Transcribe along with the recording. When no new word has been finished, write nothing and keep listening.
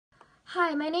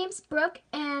Hi, my name's Brooke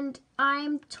and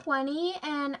I'm 20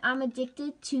 and I'm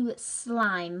addicted to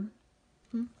slime.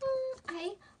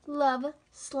 I love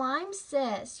slime,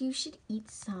 sis. You should eat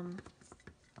some.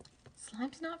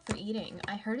 Slime's not for eating.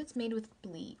 I heard it's made with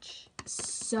bleach.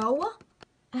 So?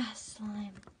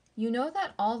 Slime. You know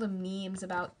that all the memes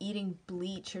about eating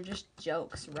bleach are just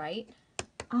jokes, right?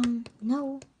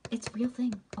 No. It's a real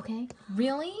thing, okay?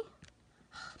 Really?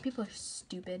 People are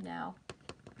stupid now.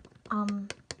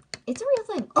 It's a real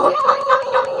thing.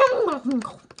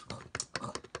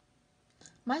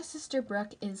 My sister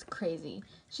Brooke is crazy.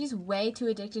 She's way too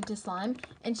addicted to slime,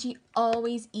 and she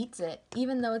always eats it,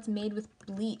 even though it's made with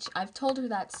bleach. I've told her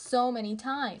that so many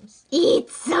times. Eat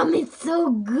some, it's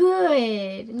so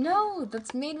good. No,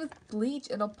 that's made with bleach.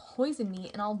 It'll poison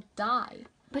me, and I'll die.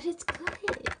 But it's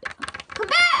good. Come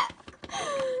back!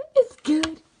 It's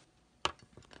good.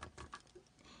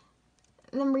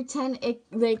 Number 10,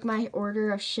 my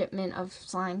order of shipment of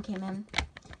slime came in.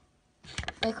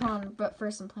 Hold on, but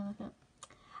first I'm playing with it.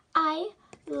 I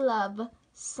love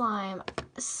slime.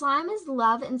 Slime is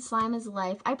love and slime is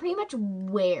life. I pretty much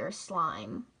wear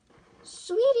slime.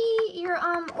 Sweetie, your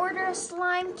order of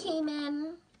slime came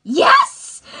in.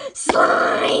 Yes!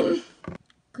 Slime!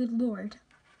 Good Lord.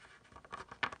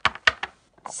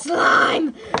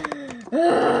 Slime!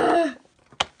 Woo!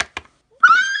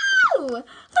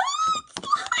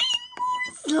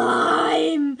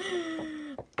 Slime!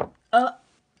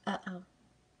 Uh-oh.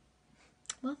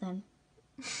 Well then.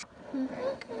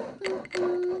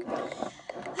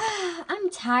 I'm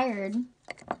tired.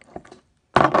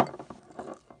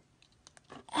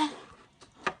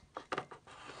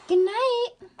 Good night.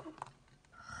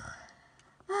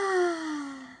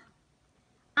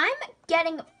 I'm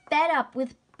getting fed up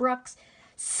with Brooke's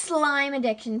slime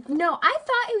addiction. No, I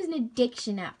thought it was an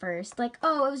addiction at first. Like,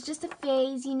 oh, it was just a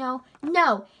phase, you know.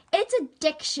 No, it's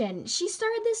addiction. She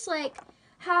started this,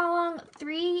 how long?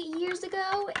 3 years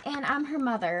ago? And I'm her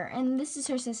mother, and this is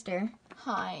her sister.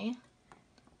 Hi.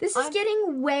 This is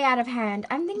getting way out of hand.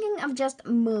 I'm thinking of just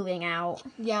moving out.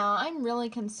 Yeah, I'm really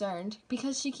concerned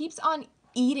because she keeps on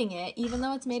eating it even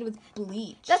though it's made with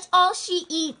bleach. That's all she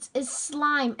eats is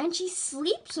slime, and she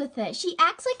sleeps with it. She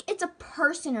acts like it's a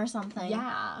person or something.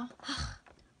 Yeah.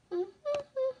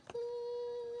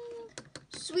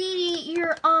 Sweetie,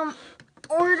 your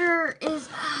order is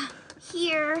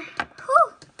here.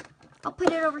 Whew. I'll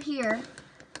put it over here.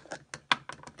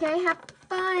 Okay, have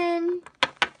fun.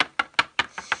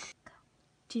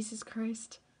 Jesus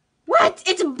Christ. What?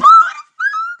 It's beautiful!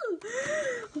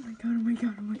 Oh my god, oh my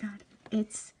god, oh my god.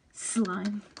 It's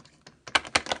slime.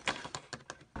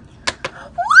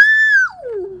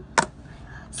 Woo!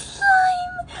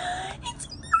 Slime! It's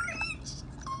orange!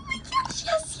 Oh my gosh,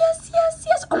 yes, yes, yes,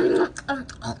 yes.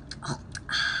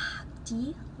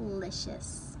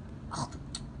 Delicious.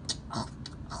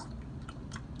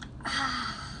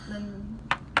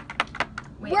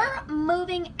 We're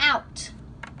moving out.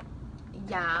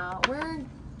 Yeah, we're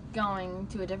going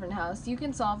to a different house. You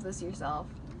can solve this yourself.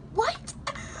 What?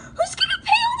 Who's gonna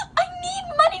pay all the... I need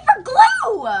money for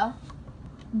glue!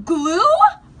 Glue?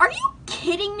 Are you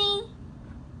kidding me?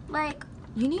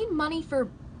 You need money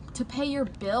to pay your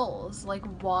bills, like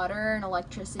water and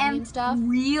electricity and stuff.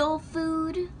 Real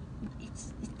food?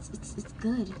 It's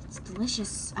good. It's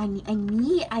delicious. I need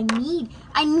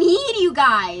you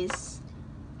guys.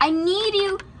 I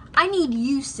need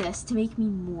you, sis, to make me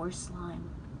more slime.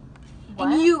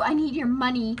 What? And you, I need your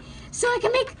money so I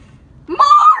can make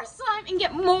more slime and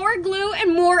get more glue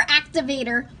and more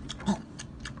activator.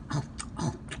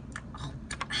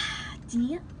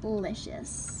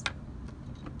 Delicious.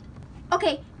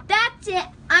 Okay, that's it.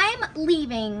 I'm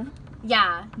leaving.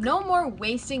 Yeah, no more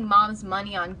wasting mom's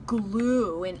money on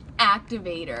glue and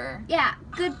activator. Yeah,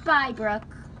 goodbye, Brooke.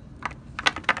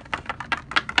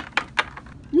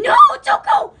 No, don't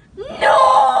go!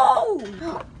 No!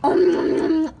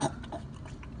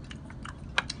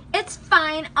 It's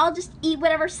fine. I'll just eat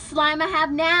whatever slime I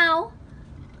have now.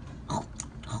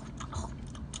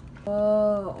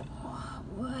 Oh,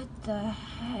 what the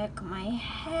heck? My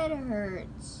head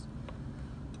hurts.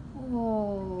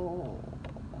 Oh.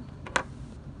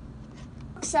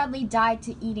 Sadly died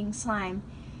to eating slime.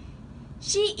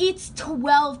 She eats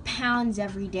 12 pounds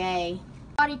every day.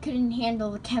 Her body couldn't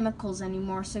handle the chemicals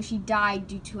anymore, so she died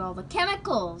due to all the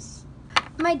chemicals.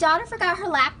 My daughter forgot her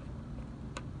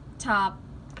laptop.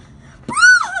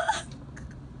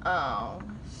 Oh,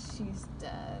 she's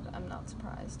dead. I'm not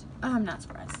surprised. I'm not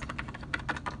surprised.